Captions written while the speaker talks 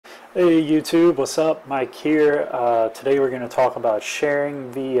Hey YouTube, what's up? Mike here. Today we're going to talk about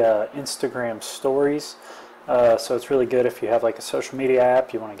sharing via Instagram stories. So it's really good if you have like a social media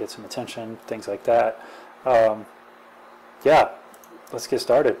app, you want to get some attention, things like that. Yeah, let's get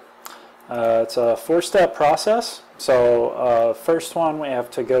started. It's a 4-step process. So first one, we have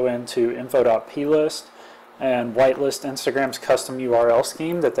to go into info.plist and whitelist Instagram's custom URL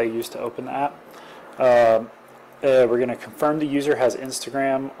scheme that they use to open the app. We're going to confirm the user has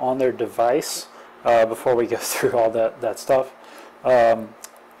Instagram on their device before we go through all that stuff.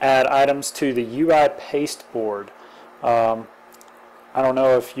 Add items to the UIPasteboard. I don't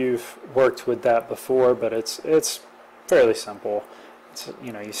know if you've worked with that before, but it's fairly simple.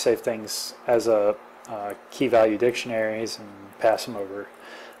 You save things as a key value dictionaries and pass them over.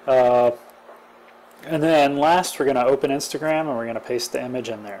 And then last, we're going to open Instagram and we're going to paste the image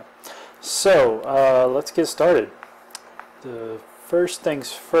in there. So let's get started. The first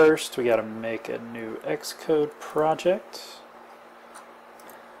things first, we got to make a new Xcode project,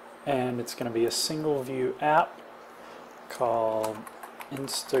 and it's going to be a single view app called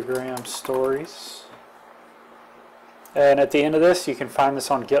Instagram Stories. And at the end of this, you can find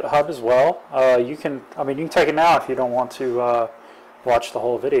this on GitHub as well. You can take it now if you don't want to watch the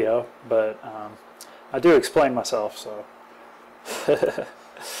whole video, but I do explain myself, so.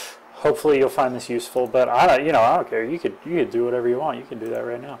 Hopefully you'll find this useful, but I don't care. You could do whatever you want. You can do that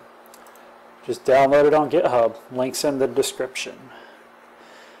right now. Just download it on GitHub. Links in the description.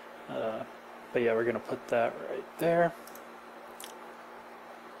 But yeah, we're going to put that right there.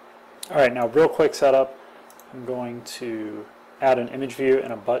 All right, now real quick setup. I'm going to add an image view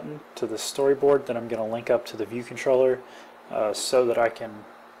and a button to the storyboard that I'm going to link up to the view controller so that I can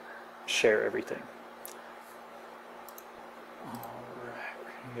share everything.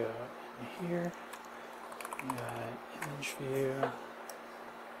 Go in here, got image view,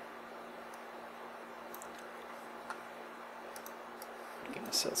 I'm going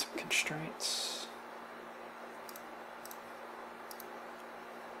to set some constraints.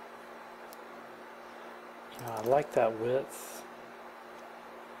 I like that width,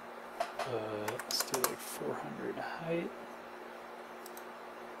 let's do like 400 height.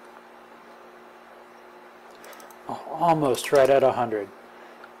 Oh, almost right at 100.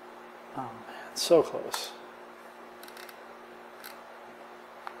 Oh man, so close.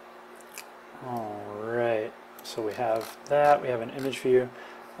 Alright, so we have that, we have an image view.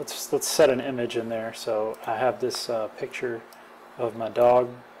 Let's set an image in there. So I have this picture of my dog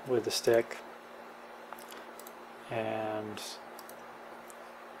with a stick, and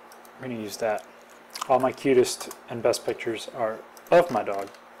I'm going to use that. All my cutest and best pictures are of my dog.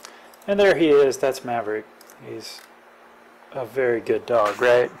 And there he is, that's Maverick. He's a very good dog,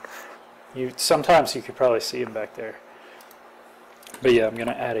 right? Sometimes you could probably see him back there. But yeah, I'm going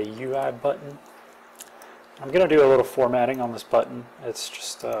to add a UI button. I'm going to do a little formatting on this button. It's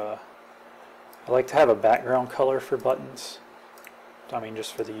just, I like to have a background color for buttons.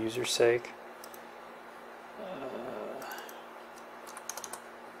 Just for the user's sake.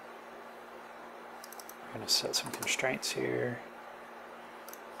 I'm going to set some constraints here.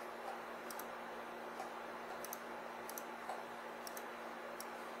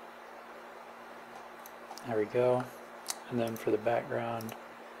 There we go. And then for the background,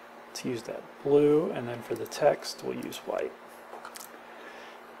 let's use that blue, and then for the text, we'll use white.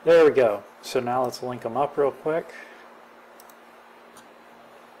 There we go. So now let's link them up real quick.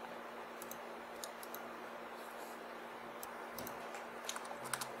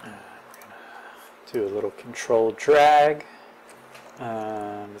 Do a little control drag,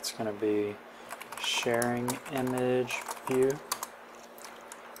 and it's going to be sharing image view.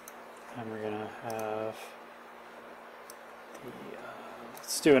 And we're going to have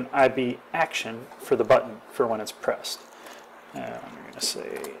let's do an IB action for the button for when it's pressed. And we're going to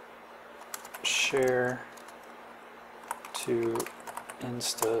say share to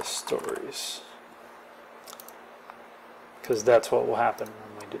Insta Stories, because that's what will happen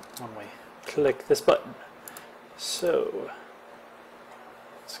when we click this button. So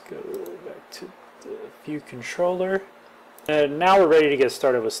let's go back to the view controller. And now we're ready to get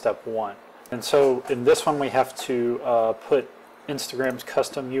started with step 1. And so in this one we have to put Instagram's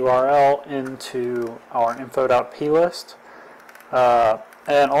custom URL into our info.plist. And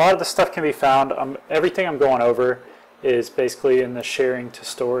a lot of the stuff can be found, everything I'm going over is basically in the sharing to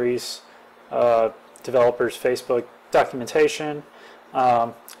stories, developers Facebook documentation.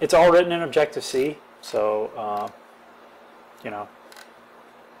 It's all written in Objective-C, so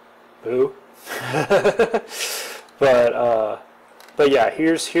boo. But But yeah,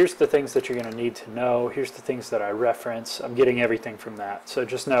 here's the things that you're going to need to know. Here's the things that I reference. I'm getting everything from that. So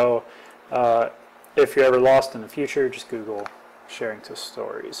just know if you're ever lost in the future, just Google sharing to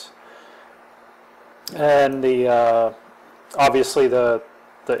stories. And the obviously the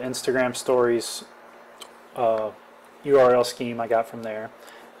Instagram stories URL scheme I got from there.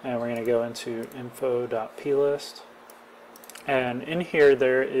 And we're going to go into info.plist. And in here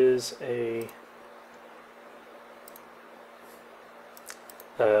there is an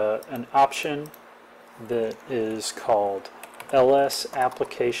option that is called LS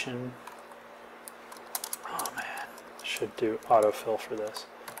application. Oh man, I should do autofill for this.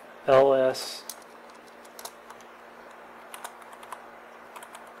 LS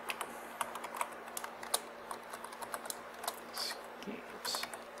schemes.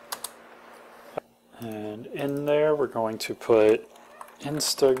 And in there we're going to put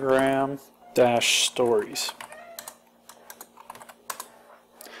Instagram-stories.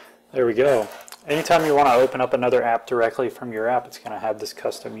 There we go. Anytime you want to open up another app directly from your app, it's going to have this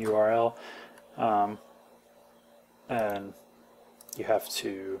custom URL. And you have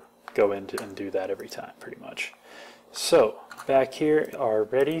to go in and do that every time, pretty much. So, back here are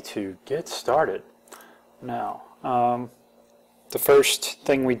ready to get started. Now, the first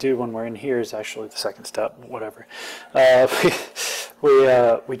thing we do when we're in here is actually the second step, whatever.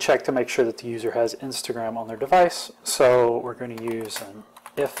 We check to make sure that the user has Instagram on their device. So we're going to use an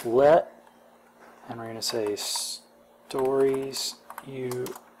if let, and we're going to say stories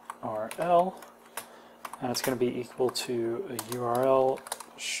URL, and it's going to be equal to a URL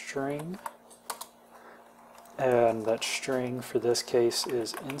string, and that string for this case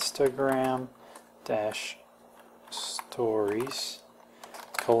is Instagram dash stories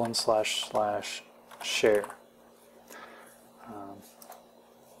 / share.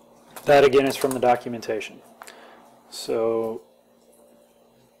 That again is from the documentation. So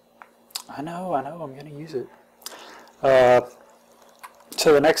I know, I'm going to use it.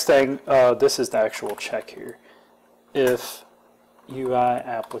 So the next thing, this is the actual check here. If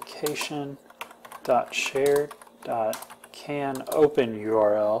UIApplication.shared.can open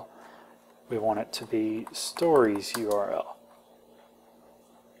URL, we want it to be stories URL.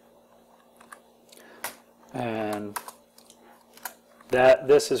 And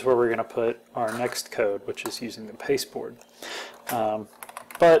this is where we're going to put our next code, which is using the pasteboard.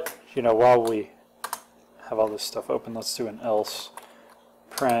 But you know, while we have all this stuff open, let's do an else.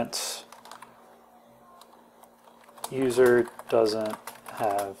 Print user doesn't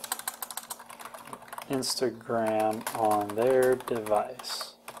have Instagram on their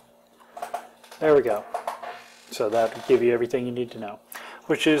device. There we go. So that will give you everything you need to know.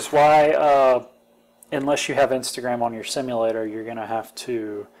 Which is why, unless you have Instagram on your simulator, you're going to have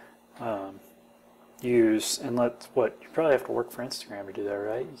to you probably have to work for Instagram to do that,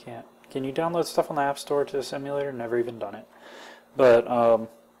 right? You can't. Can you download stuff on the App Store to the simulator? Never even done it, but or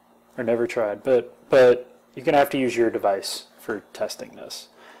never tried. But you're gonna have to use your device for testing this,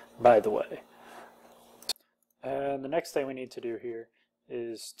 by the way. And the next thing we need to do here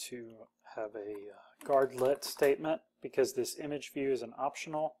is to have a guard-let statement, because this image view is an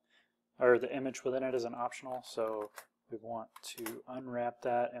optional, or the image within it is an optional. So we want to unwrap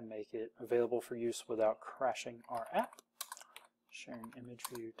that and make it available for use without crashing our app. Sharing image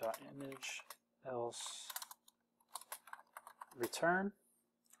view.image else return.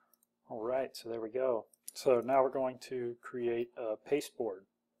 Alright, so there we go. So now we're going to create a pasteboard.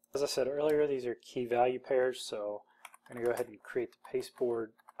 As I said earlier, these are key value pairs, so I'm going to go ahead and create the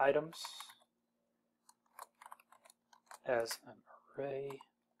pasteboard items as an array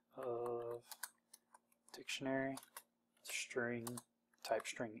of dictionary string type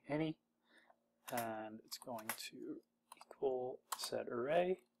string any, and it's going to equal set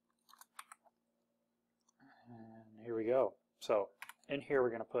array, and here we go. So in here we're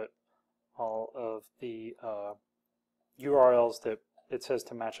going to put all of the URLs that it says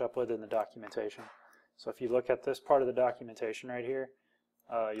to match up with in the documentation. So if you look at this part of the documentation right here,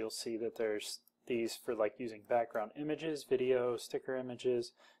 you'll see that there's these for like using background images, video, sticker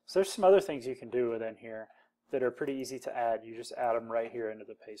images. So there's some other things you can do within here that are pretty easy to add. You just add them right here into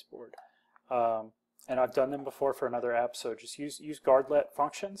the pasteboard. And I've done them before for another app, so just use guard-let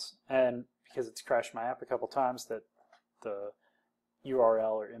functions, and because it's crashed my app a couple times that the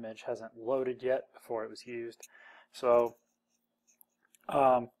URL or image hasn't loaded yet before it was used. So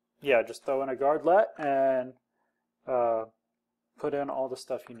yeah, just throw in a guard-let and put in all the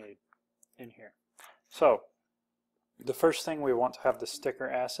stuff you need in here. So the first thing, we want to have the sticker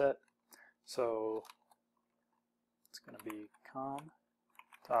asset. So it's going to be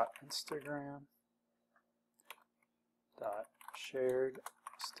com.instagram.share shared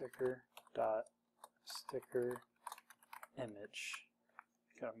sticker dot sticker image.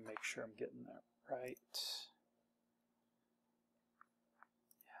 Gotta make sure I'm getting that right.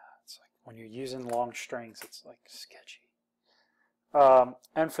 Yeah, it's like when you're using long strings, it's like sketchy.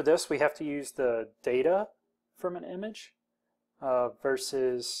 And for this, we have to use the data from an image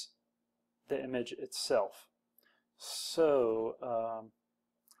versus the image itself. So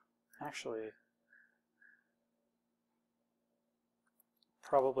actually,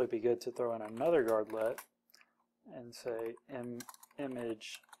 probably be good to throw in another guardlet and say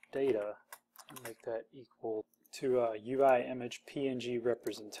image data and make that equal to a UI image PNG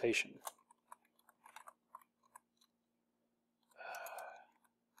representation.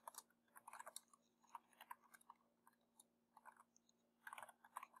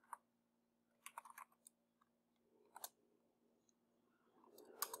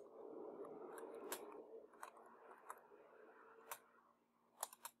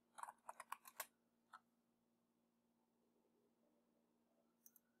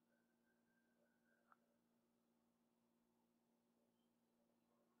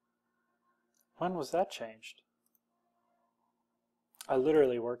 When was that changed? I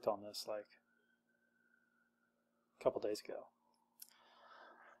literally worked on this like a couple days ago.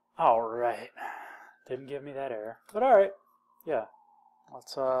 Alright. Didn't give me that error. But alright. Yeah.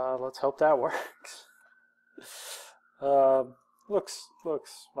 Let's hope that works. Looks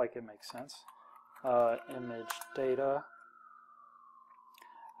like it makes sense. Image data.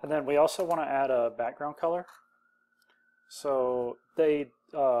 And then we also want to add a background color. So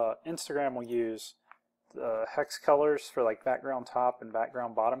Instagram will use the hex colors for like background top and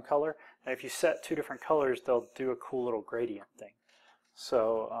background bottom color. And if you set two different colors, they'll do a cool little gradient thing.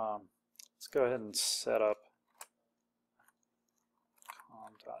 So let's go ahead and set up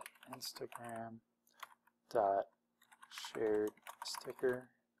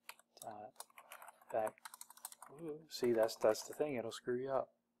com.instagram.shared-sticker.back. Ooh, see, that's the thing. It'll screw you up.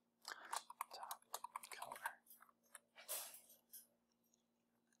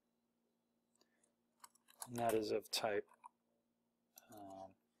 And that is of type,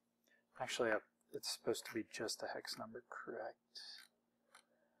 actually it's supposed to be just a hex number, correct?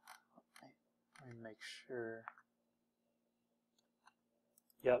 Let me make sure.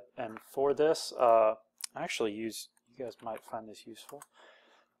 Yep, and for this, actually you guys might find this useful.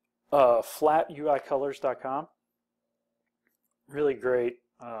 FlatUIColors.com, really great,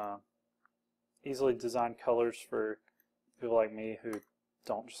 easily designed colors for people like me who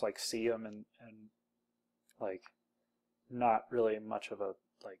don't just like see them and like not really much of a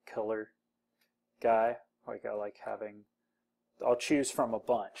like color guy. Like I like having, I'll choose from a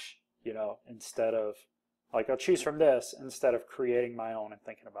bunch, you know, instead of like I'll choose from this instead of creating my own and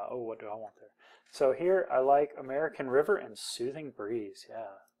thinking about, oh, what do I want there? So here I like American River and Soothing Breeze.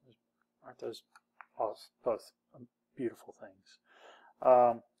 Yeah, aren't those both beautiful things?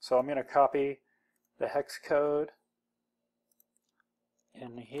 So I'm going to copy the hex code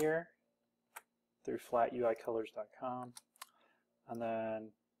in here through FlatUIColors.com, and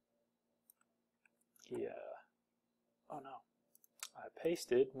then yeah, oh no, I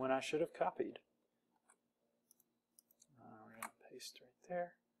pasted when I should have copied. We're going to paste right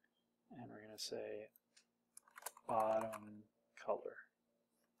there, and we're going to say bottom color,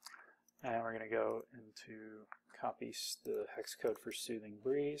 and we're going to go into copy the hex code for Soothing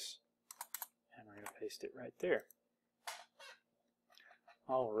Breeze, and we're going to paste it right there.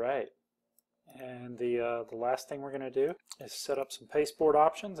 All right. And the last thing we're going to do is set up some pasteboard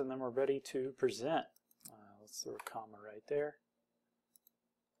options, and then we're ready to present. Let's throw a comma right there.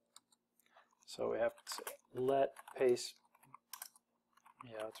 So we have to say let paste,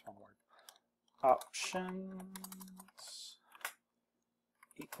 yeah, that's one word, options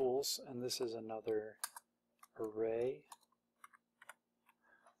equals, and this is another array,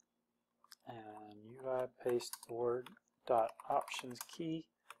 and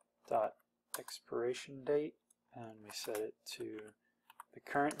UIPasteboard.optionsKey.expiration date, and we set it to the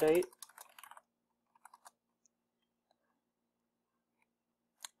current date.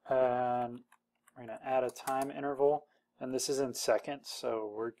 And we're going to add a time interval, and this is in seconds, so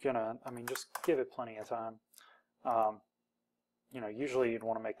we're going to, just give it plenty of time. You know, usually you'd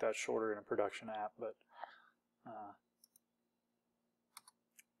want to make that shorter in a production app, but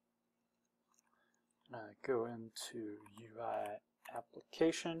go into UI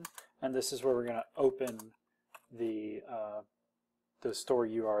application, and this is where we're going to open the store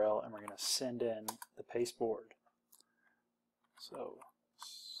URL, and we're going to send in the pasteboard. So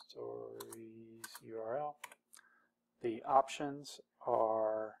stories URL. The options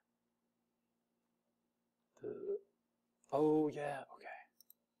are the Oh yeah, okay.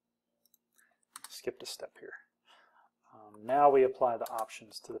 Skipped a step here. Now we apply the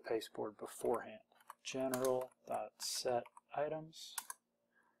options to the pasteboard beforehand. General.set items,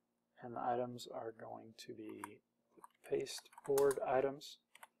 and the items are going to be pasteboard items,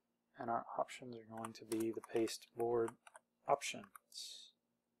 and our options are going to be the pasteboard options.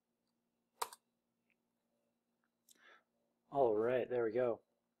 All right, there we go.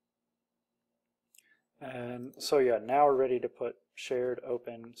 And so yeah, now we're ready to put shared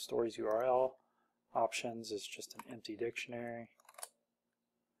open stories URL. Options is just an empty dictionary,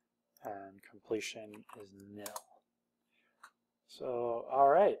 and completion is nil. So, all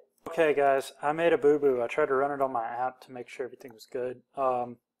right. Okay, guys, I made a boo-boo. I tried to run it on my app to make sure everything was good.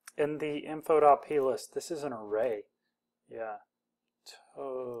 In the info.plist, this is an array. Yeah,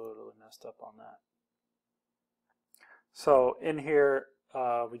 totally messed up on that. So in here,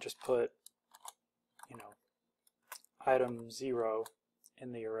 we just put, item 0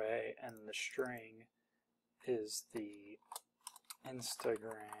 in the array, and the string is the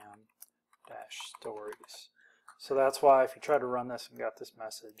Instagram -stories. So that's why if you try to run this and got this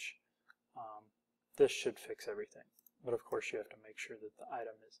message, this should fix everything. But of course you have to make sure that the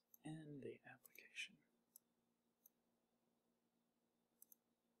item is in the application.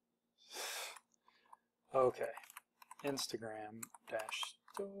 Okay, Instagram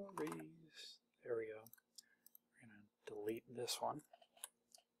 -stories. There we go. We're going to delete this one.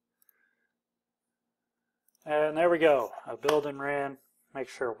 And there we go. A build and ran. Make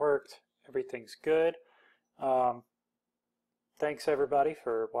sure it worked. Everything's good. Thanks everybody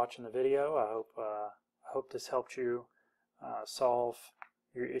for watching the video. I hope this helped you solve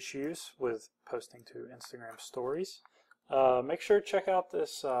your issues with posting to Instagram stories. Make sure to check out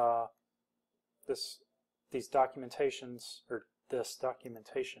this these documentations, or this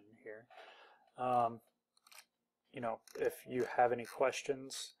documentation here. If you have any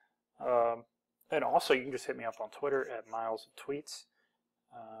questions, and also you can just hit me up on Twitter at Miles of Tweets.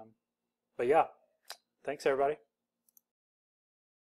 But yeah, thanks everybody.